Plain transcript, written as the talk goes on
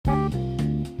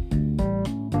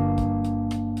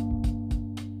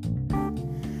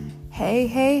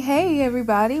Hey,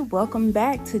 everybody. Welcome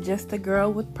back to Just a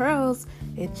Girl with Pearls.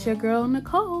 It's your girl,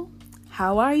 Nicole.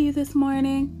 How are you this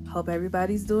morning? Hope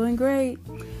everybody's doing great.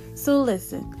 So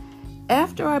listen,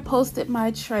 after I posted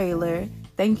my trailer,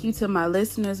 thank you to my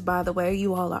listeners, by the way,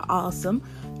 you all are awesome.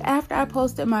 After I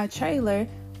posted my trailer,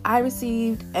 I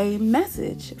received a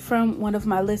message from one of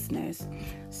my listeners.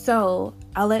 So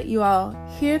I'll let you all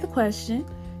hear the question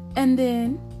and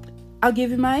then I'll give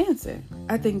you my answer.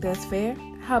 I think that's fair.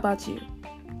 How about you?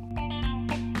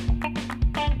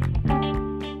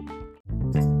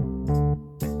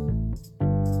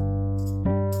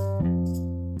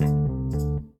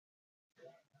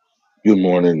 Good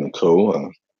morning,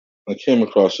 Nicole. I came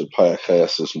across your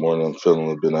podcast this morning. I'm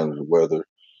feeling a bit under the weather,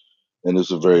 and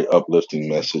it's a very uplifting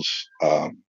message.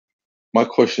 My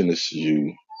question is to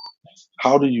you: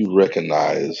 how do you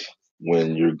recognize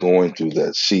when you're going through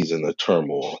that season of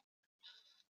turmoil,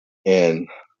 and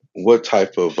what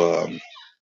type of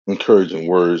encouraging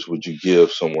words would you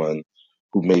give someone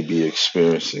who may be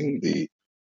experiencing the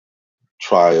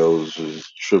trials, the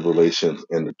tribulations,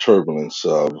 and the turbulence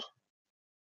of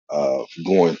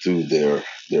going through their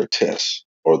tests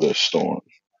or their storm?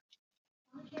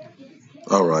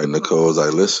 All right, Nicole, as I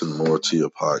listen more to your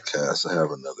podcast, I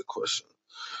have another question.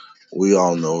 We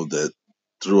all know that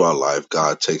through our life,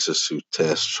 God takes us through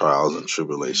tests, trials, and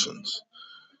tribulations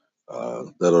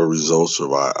that are results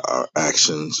of our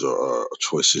actions or our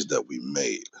choices that we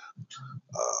made.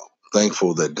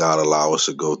 Thankful that God allowed us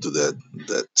to go through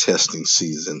that testing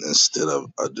season instead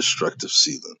of a destructive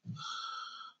season.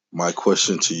 My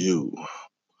question to you,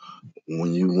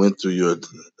 when you went through your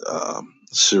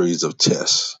series of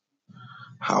tests,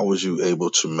 how was you able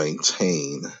to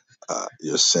maintain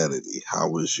your sanity? How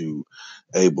was you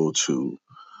able to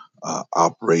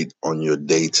operate on your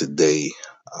day-to-day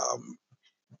um,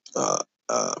 uh,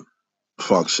 uh,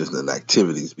 functions and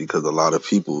activities? Because a lot of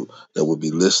people that will be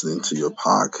listening to your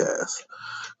podcast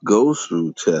goes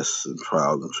through tests and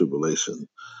trials and tribulations.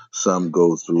 Some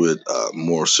go through it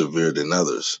more severe than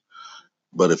others.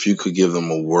 But if you could give them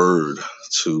a word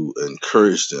to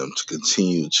encourage them to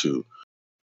continue to.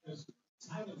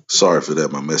 Sorry for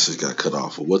that, my message got cut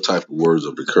off. What type of words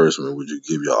of encouragement would you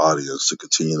give your audience to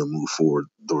continue to move forward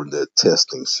during that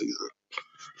testing season?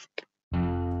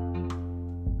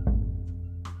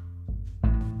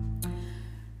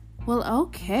 Well,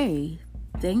 okay.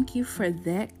 Thank you for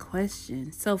that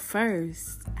question. So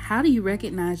first, how do you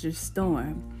recognize your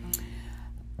storm?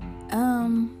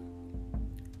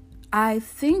 I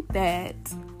think that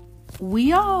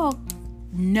we all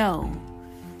know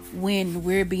when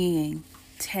we're being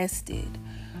tested.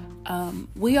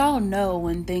 We all know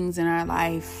when things in our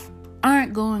life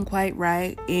aren't going quite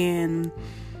right, and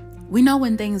we know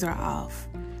when things are off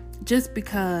just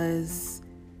because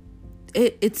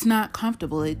it's not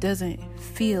comfortable. It doesn't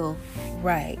feel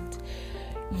right.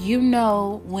 You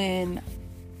know when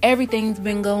everything's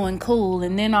been going cool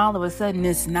and then all of a sudden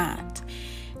it's not.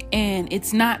 And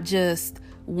it's not just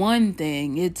one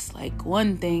thing. It's like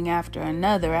one thing after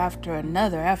another, after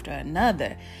another, after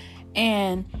another.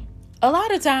 And a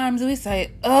lot of times we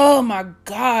say, oh my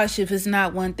gosh, if it's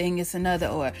not one thing, it's another.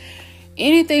 Or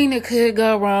anything that could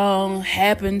go wrong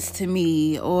happens to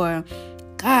me. Or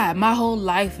God, my whole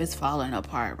life is falling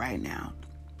apart right now.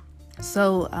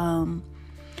 So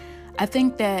I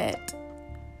think that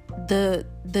the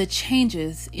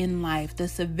changes in life, the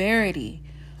severity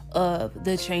of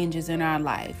the changes in our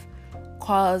life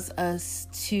cause us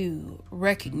to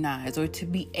recognize or to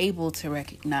be able to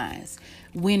recognize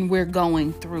when we're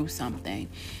going through something.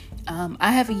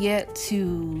 I have yet to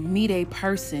meet a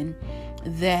person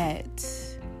that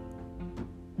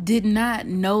did not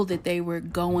know that they were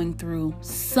going through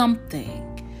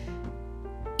something,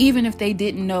 even if they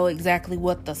didn't know exactly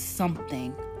what the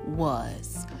something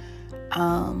was.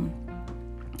 And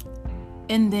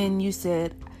then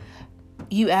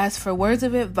you asked for words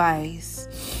of advice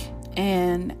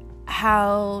and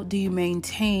how do you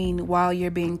maintain while you're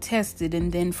being tested,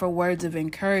 and then for words of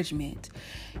encouragement.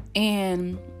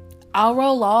 And I'll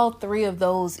roll all three of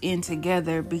those in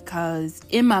together because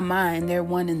in my mind, they're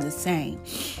one and the same.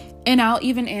 And I'll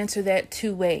even answer that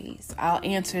two ways. I'll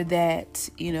answer that,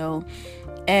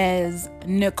 as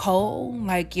Nicole,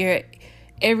 like your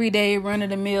everyday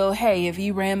run-of-the-mill, hey, if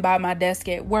you ran by my desk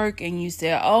at work and you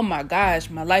said, oh my gosh,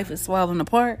 my life is falling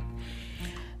apart,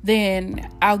 then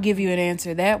I'll give you an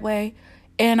answer that way.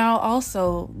 And I'll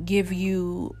also give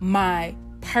you my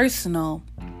personal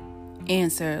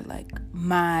answer, like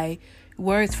my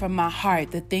words from my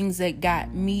heart, the things that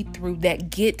got me through,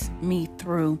 that get me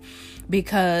through,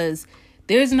 because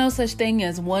there's no such thing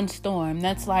as one storm.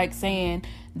 That's like saying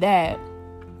that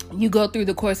you go through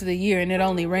the course of the year and it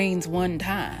only rains one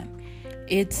time.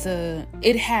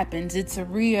 It happens. It's a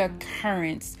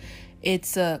reoccurrence.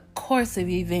 It's a course of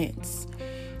events.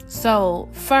 So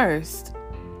first,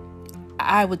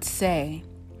 I would say,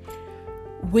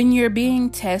 when you're being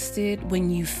tested, when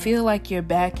you feel like your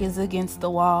back is against the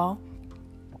wall,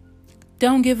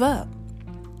 don't give up.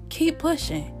 Keep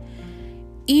pushing.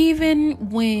 Even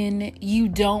when you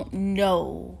don't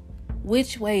know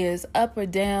which way is up or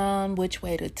down, which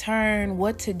way to turn,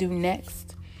 what to do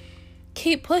next,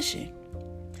 keep pushing.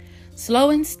 Slow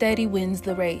and steady wins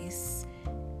the race.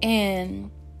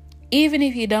 And even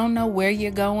if you don't know where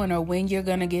you're going or when you're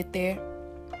going to get there,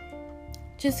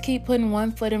 just keep putting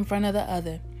one foot in front of the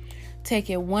other. Take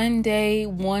it one day,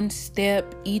 one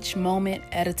step, each moment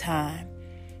at a time.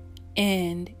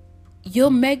 And you'll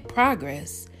make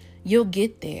progress. You'll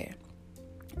get there.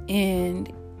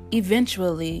 And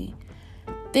eventually,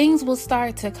 things will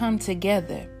start to come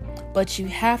together. But you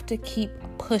have to keep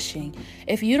pushing.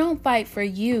 If you don't fight for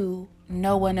you,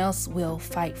 no one else will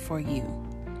fight for you.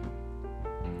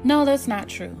 No, that's not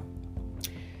true.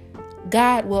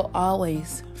 God will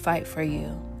always fight for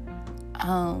you.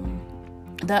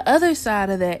 The other side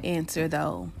of that answer,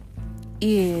 though,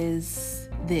 is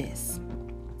this.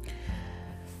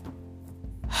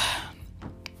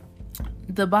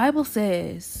 The Bible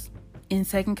says in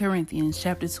 2 Corinthians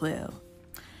chapter 12,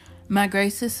 "My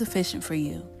grace is sufficient for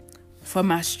you, for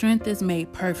my strength is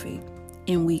made perfect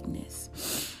in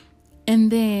weakness."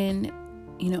 And then,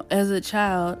 as a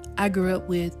child, I grew up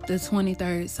with the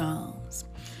 23rd Psalms.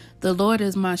 "The Lord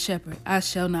is my shepherd, I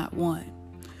shall not want."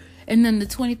 And then the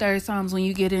 23rd Psalms, when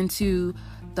you get into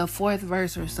the 4th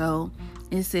verse or so,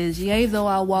 it says, "Yea, though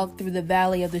I walk through the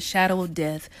valley of the shadow of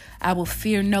death, I will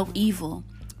fear no evil,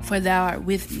 for thou art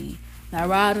with me. Thy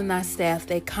rod and thy staff,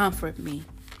 they comfort me.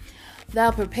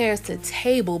 Thou preparest a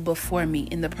table before me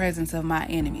in the presence of my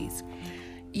enemies."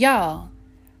 Y'all,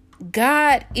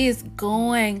 God is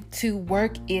going to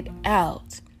work it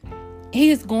out. He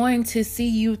is going to see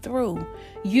you through.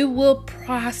 You will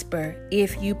prosper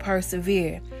if you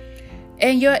persevere.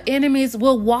 And your enemies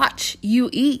will watch you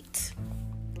eat.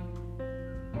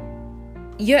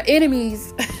 Your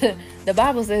enemies, the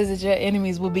Bible says that your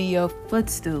enemies will be your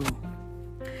footstool.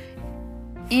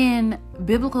 In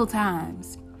biblical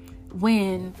times,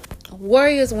 when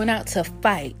warriors went out to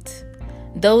fight,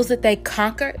 those that they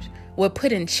conquered were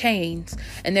put in chains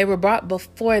and they were brought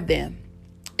before them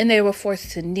and they were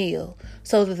forced to kneel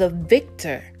so that the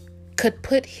victor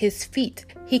could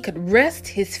he could rest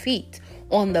his feet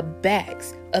on the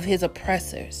backs of his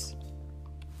oppressors.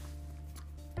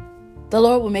 The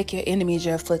Lord will make your enemies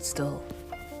your footstool.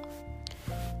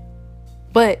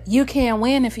 But you can't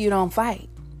win if you don't fight.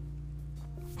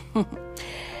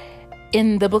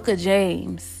 In the book of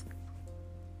James,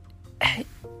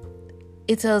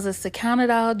 it tells us to count it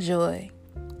all joy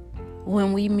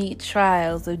when we meet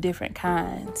trials of different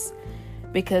kinds,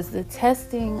 because the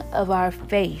testing of our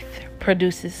faith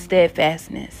produces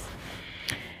steadfastness.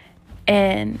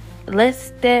 And let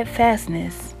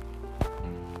steadfastness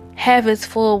have its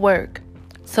full work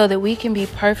so that we can be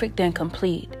perfect and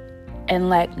complete and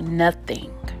lack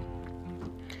nothing.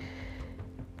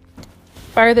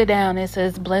 Further down, it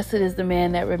says, "Blessed is the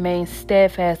man that remains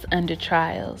steadfast under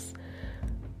trials,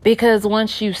 because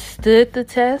once you stood the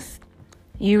test,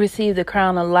 you receive the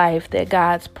crown of life that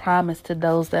God's promised to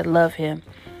those that love him."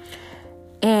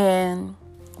 And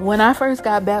when I first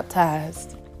got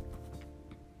baptized,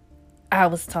 I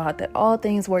was taught that all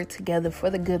things work together for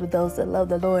the good of those that love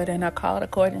the Lord and are called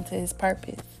according to his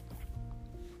purpose.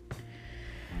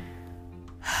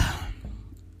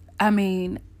 I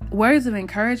mean, words of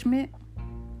encouragement,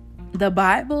 the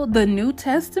Bible, the New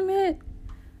Testament,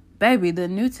 baby, the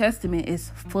New Testament is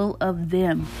full of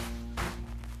them.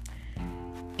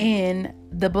 In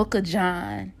the book of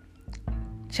John,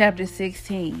 chapter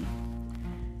 16,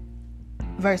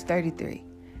 verse 33,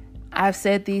 "I've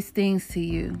said these things to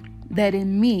you, that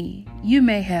in me you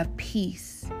may have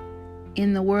peace.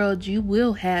 In the world you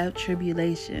will have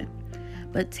tribulation,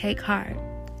 but take heart,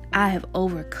 I have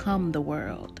overcome the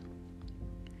world."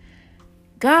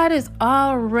 God is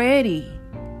already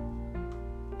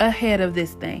ahead of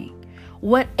this thing.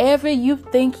 Whatever you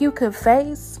think you could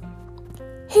face,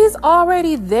 he's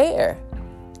already there.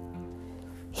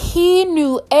 He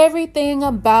knew everything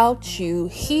about you.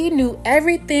 He knew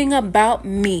everything about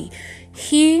me.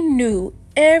 He knew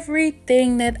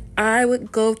everything that I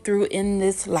would go through in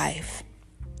this life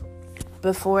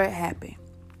before it happened.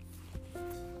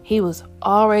 He was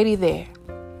already there.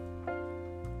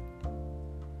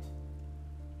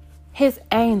 His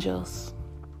angels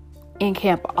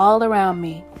encamp all around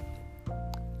me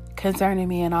concerning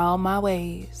me in all my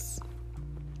ways.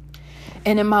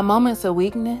 And in my moments of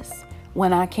weakness,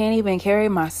 when I can't even carry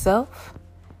myself,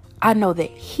 I know that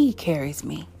He carries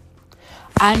me.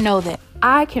 I know that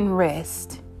I can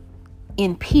rest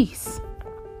in peace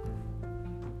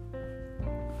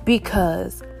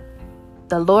because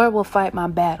the Lord will fight my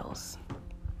battles.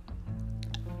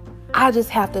 I just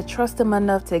have to trust Him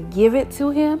enough to give it to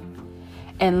Him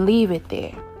and leave it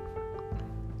there.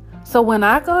 So when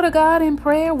I go to God in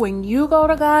prayer, when you go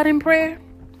to God in prayer,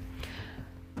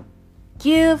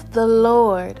 give the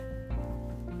Lord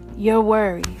your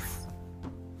worries.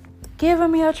 Give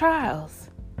Him your trials.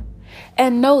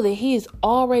 And know that He is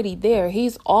already there.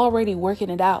 He's already working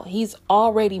it out. He's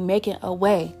already making a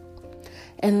way.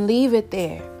 And leave it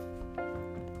there.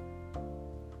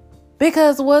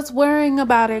 Because what's worrying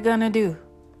about it gonna do?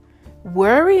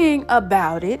 Worrying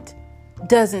about it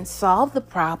doesn't solve the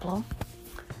problem.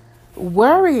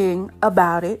 Worrying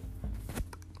about it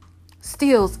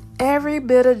steals every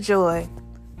bit of joy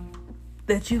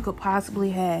that you could possibly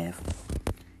have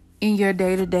in your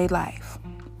day-to-day life.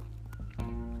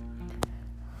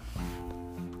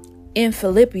 In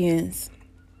Philippians,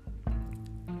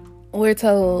 we're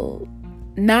told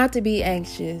not to be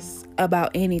anxious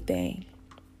about anything.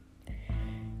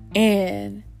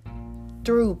 And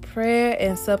through prayer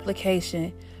and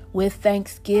supplication with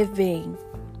thanksgiving.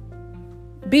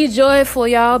 Be joyful,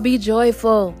 y'all. Be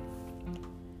joyful.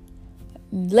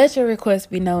 Let your requests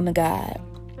be known to God.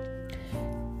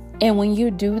 And when you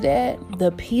do that,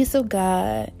 the peace of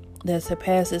God that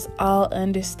surpasses all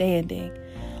understanding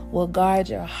will guard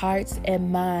your hearts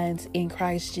and minds in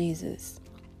Christ Jesus.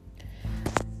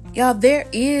 Y'all, there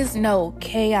is no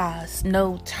chaos,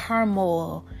 no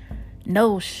turmoil,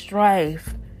 no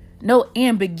strife, no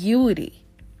ambiguity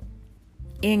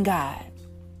in God.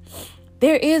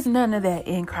 There is none of that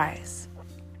in Christ.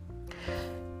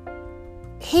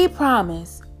 He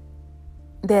promised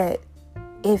that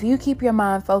if you keep your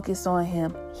mind focused on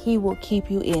Him, He will keep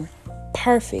you in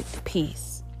perfect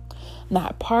peace.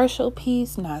 Not partial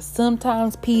peace, not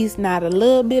sometimes peace, not a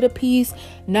little bit of peace,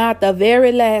 not the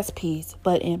very last peace,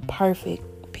 but in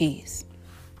perfect peace.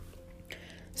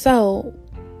 So,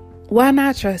 why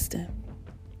not trust Him?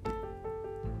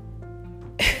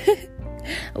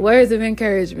 Words of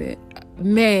encouragement.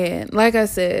 Man, like I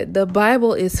said, the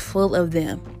Bible is full of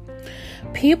them.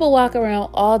 People walk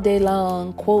around all day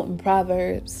long quoting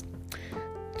Proverbs.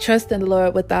 Trust in the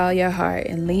Lord with all your heart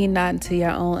and lean not into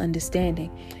your own understanding.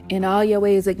 In all your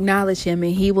ways acknowledge Him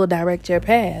and He will direct your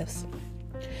paths.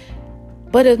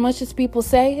 But as much as people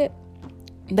say it,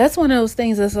 that's one of those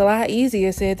things that's a lot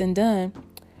easier said than done.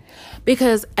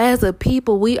 Because as a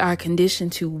people, we are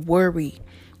conditioned to worry.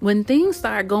 When things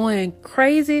start going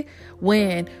crazy,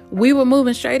 when we were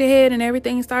moving straight ahead and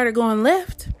everything started going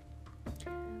left,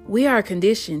 we are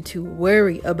conditioned to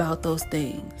worry about those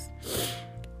things.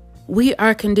 We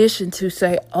are conditioned to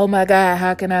say, oh my God,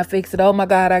 how can I fix it? Oh my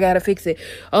God, I gotta fix it.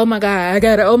 Oh my God, I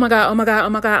gotta, oh my God, oh my God, oh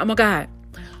my God, oh my God.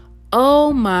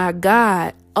 Oh my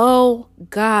God, oh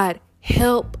God,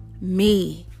 help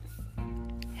me.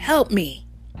 Help me.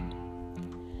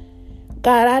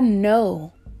 God, I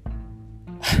know.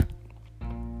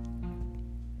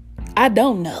 I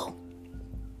don't know.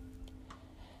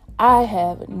 I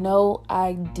have no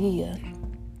idea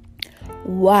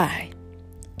why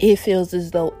it feels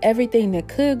as though everything that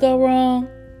could go wrong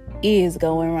is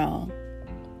going wrong.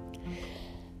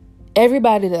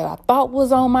 Everybody that I thought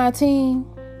was on my team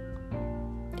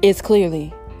is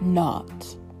clearly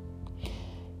not.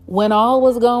 When all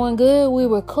was going good, we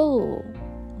were cool.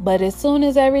 But as soon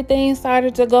as everything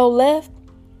started to go left,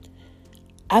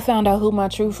 I found out who my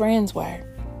true friends were.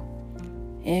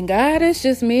 And God, it's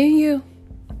just me and you.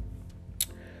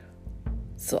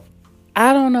 So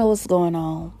I don't know what's going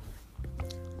on.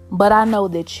 But I know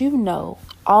that you know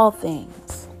all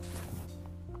things.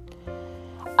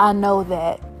 I know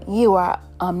that you are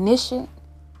omniscient.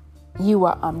 You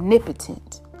are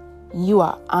omnipotent. You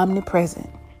are omnipresent.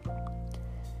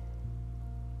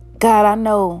 God, I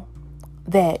know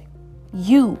that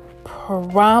you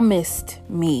promised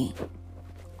me.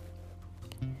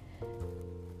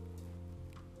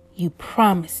 You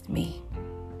promised me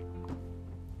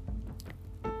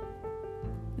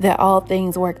that all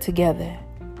things work together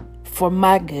for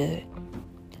my good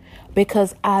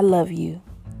because I love you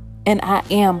and I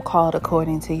am called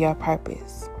according to your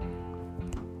purpose.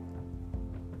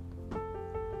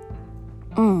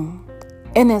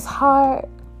 And it's hard,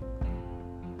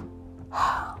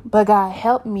 but God,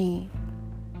 help me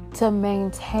to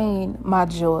maintain my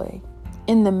joy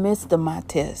in the midst of my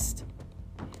test.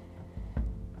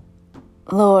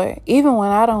 Lord, even when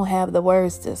I don't have the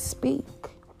words to speak,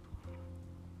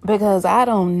 because I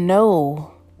don't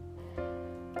know.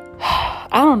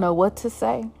 I don't know what to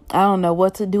say. I don't know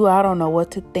what to do. I don't know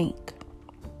what to think.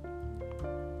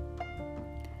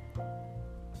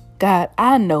 God,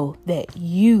 I know that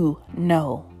you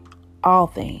know all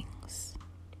things.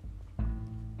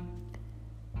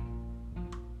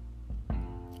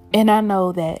 And I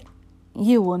know that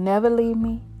you will never leave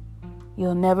me.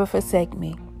 You'll never forsake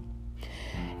me.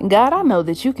 And God, I know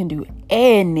that you can do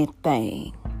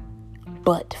anything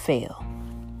but fail.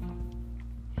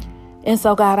 And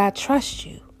so, God, I trust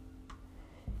you.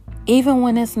 Even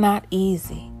when it's not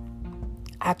easy,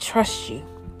 I trust you.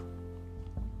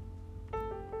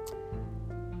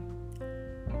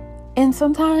 And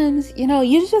sometimes,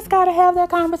 you just got to have that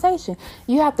conversation.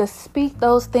 You have to speak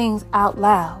those things out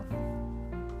loud.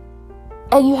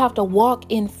 And you have to walk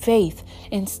in faith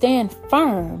and stand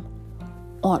firm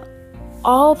on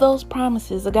all those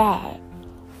promises of God.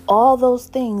 All those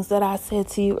things that I said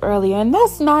to you earlier. And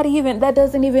that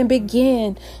doesn't even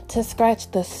begin to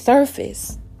scratch the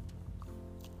surface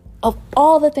of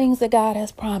all the things that God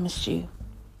has promised you.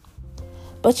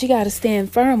 But you got to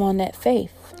stand firm on that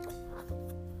faith.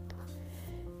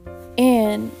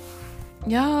 And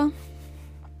y'all,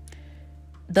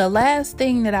 the last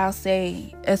thing that I'll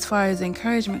say as far as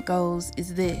encouragement goes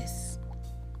is this.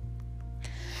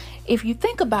 If you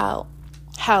think about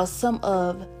how some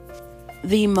of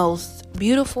the most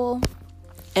beautiful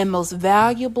and most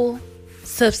valuable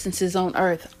substances on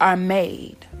earth are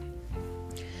made,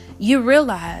 you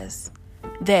realize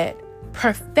that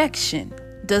perfection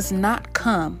does not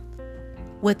come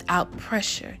without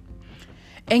pressure.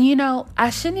 And I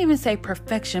shouldn't even say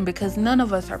perfection because none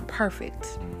of us are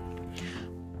perfect.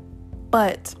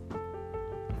 But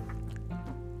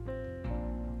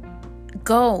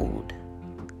gold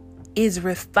is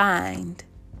refined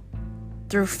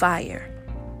through fire.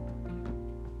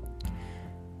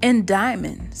 And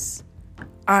diamonds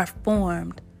are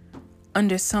formed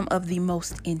under some of the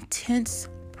most intense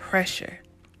pressure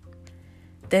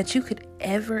that you could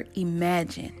ever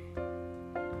imagine.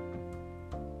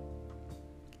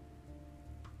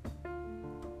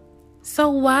 So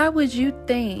why would you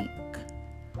think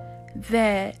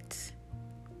that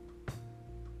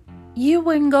you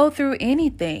wouldn't go through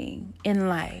anything in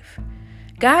life?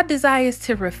 God desires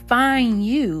to refine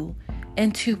you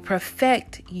and to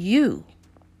perfect you.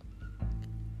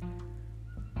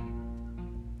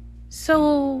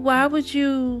 So why would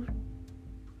you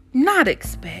not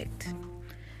expect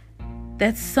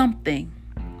that something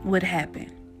would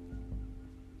happen?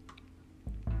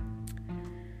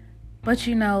 But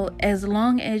as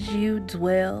long as you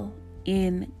dwell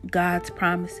in God's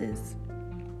promises,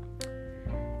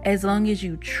 as long as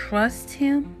you trust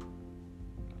Him,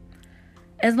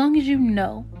 as long as you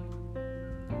know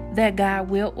that God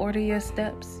will order your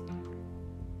steps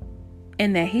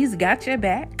and that He's got your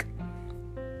back,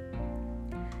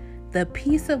 the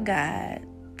peace of God,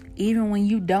 even when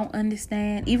you don't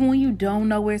understand, even when you don't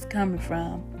know where it's coming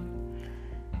from,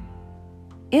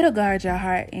 it'll guard your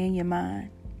heart and your mind.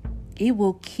 It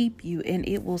will keep you and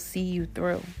it will see you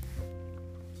through.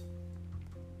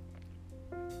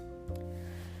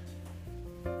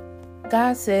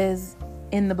 God says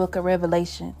in the book of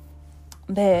Revelation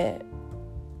that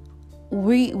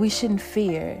we shouldn't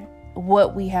fear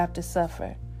what we have to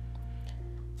suffer.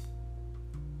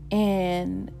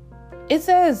 And it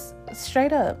says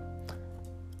straight up,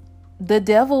 the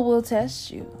devil will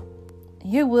test you.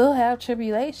 You will have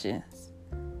tribulations.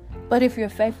 But if you're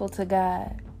faithful to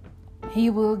God, He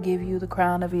will give you the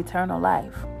crown of eternal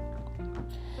life.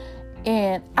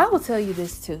 And I will tell you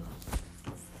this too.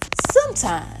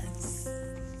 Sometimes,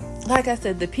 like I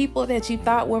said, the people that you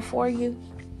thought were for you,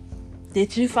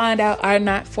 that you find out are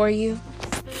not for you,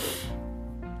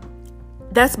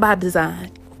 that's by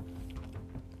design.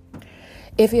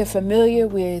 If you're familiar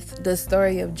with the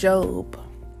story of Job,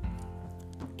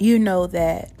 you know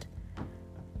that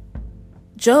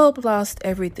Job lost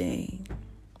everything.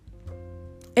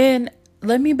 And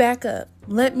let me back up.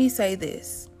 Let me say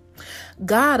this.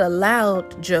 God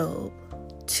allowed Job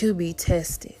to be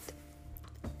tested.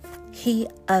 He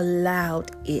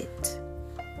allowed it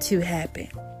to happen.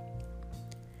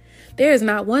 There is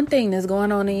not one thing that's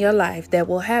going on in your life that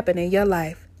will happen in your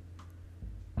life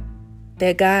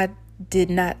that God did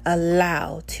not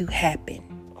allow to happen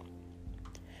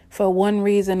for one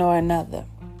reason or another.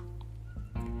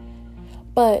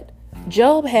 But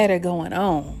Job had it going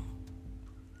on.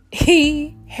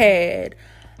 He had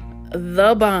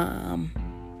the bomb.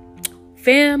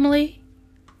 Family,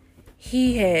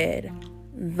 he had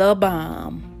the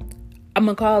bomb. I'm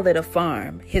going to call it a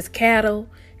farm. His cattle,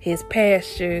 his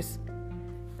pastures,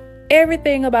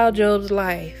 Everything about Job's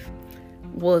life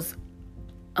was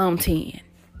on 10.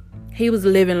 He was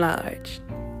living large.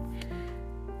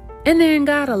 And then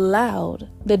God allowed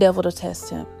the devil to test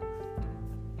him.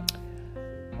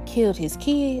 Killed his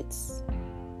kids.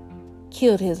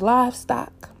 Killed his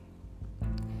livestock.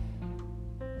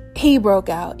 He broke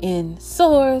out in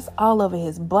sores all over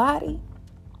his body.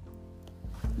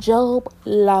 Job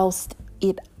lost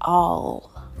it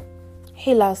all.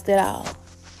 He lost it all.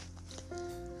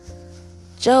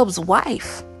 Job's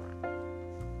wife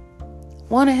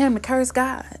wanted him to curse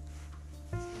God.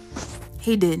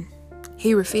 He didn't.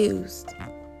 He refused.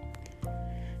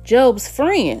 Job's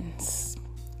friends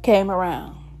came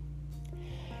around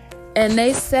and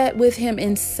they sat with him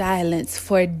in silence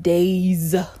for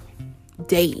days.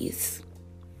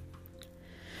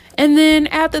 And then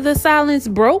after the silence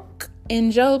broke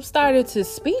and Job started to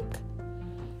speak,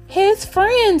 his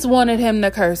friends wanted him to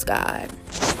curse God.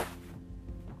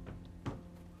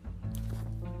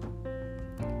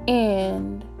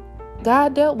 And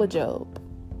God dealt with Job.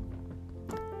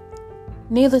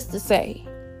 Needless to say,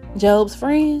 Job's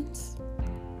friends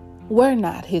were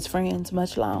not his friends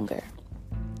much longer.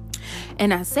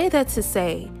 And I say that to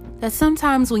say that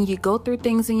sometimes when you go through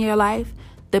things in your life,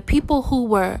 the people who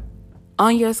were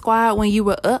on your squad when you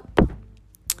were up,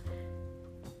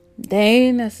 they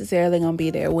ain't necessarily gonna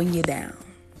be there when you're down.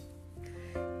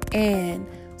 And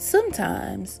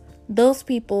sometimes those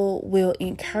people will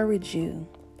encourage you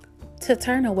to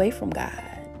turn away from God.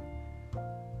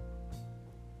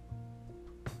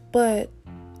 But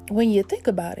when you think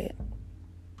about it,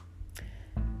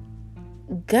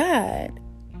 God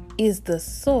is the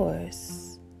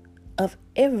source of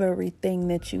everything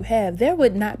that you have. There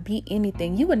would not be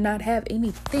anything. You would not have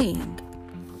anything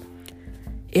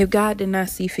if God did not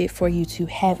see fit for you to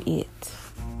have it.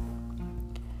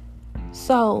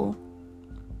 So,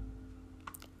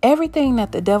 everything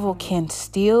that the devil can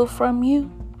steal from you,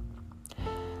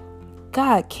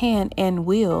 God can and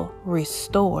will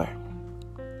restore.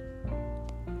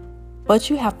 But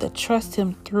you have to trust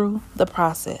him through the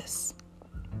process.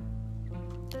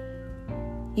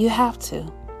 You have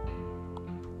to.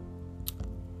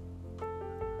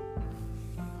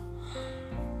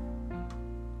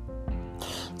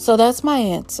 So that's my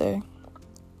answer.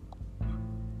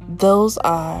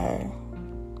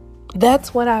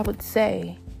 That's what I would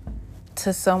say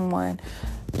to someone.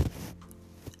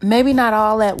 Maybe not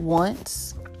all at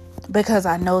once, because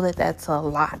I know that that's a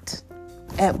lot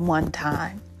at one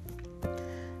time.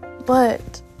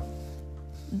 But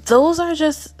those are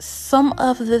just some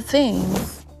of the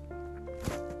things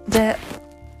that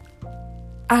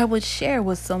I would share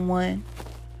with someone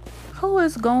who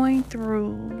is going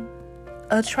through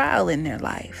a trial in their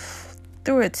life,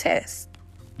 through a test.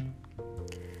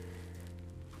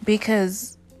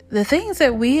 Because the things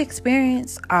that we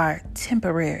experience are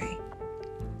temporary.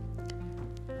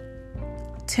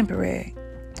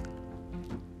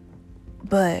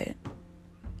 But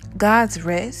God's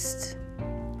rest,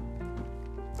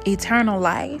 eternal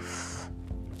life,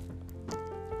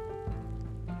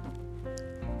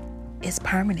 is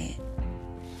permanent.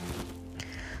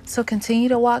 So continue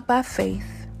to walk by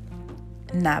faith,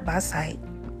 not by sight,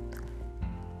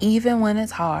 even when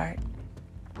it's hard.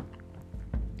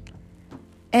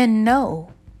 And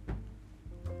know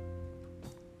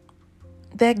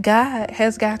that God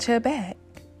has got your back.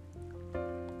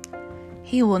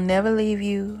 He will never leave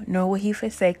you, nor will he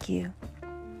forsake you.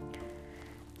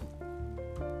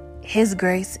 His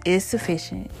grace is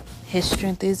sufficient. His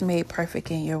strength is made perfect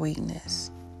in your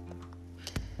weakness.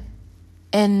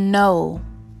 And know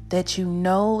that you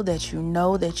know that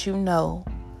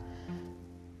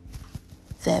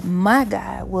my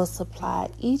God will supply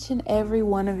each and every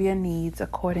one of your needs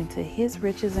according to his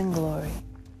riches and glory.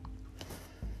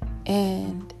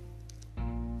 And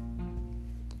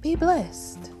be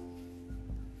blessed.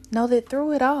 Know that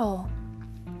through it all,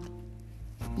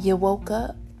 you woke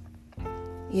up.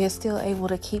 You're still able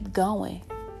to keep going.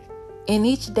 And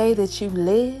each day that you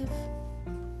live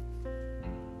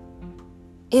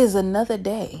is another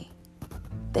day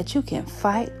that you can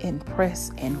fight and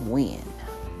press and win.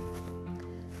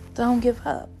 Don't give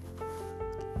up.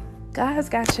 God's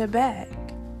got your back.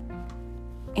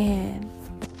 And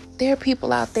there are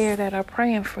people out there that are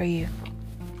praying for you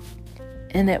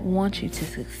and that want you to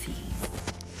succeed.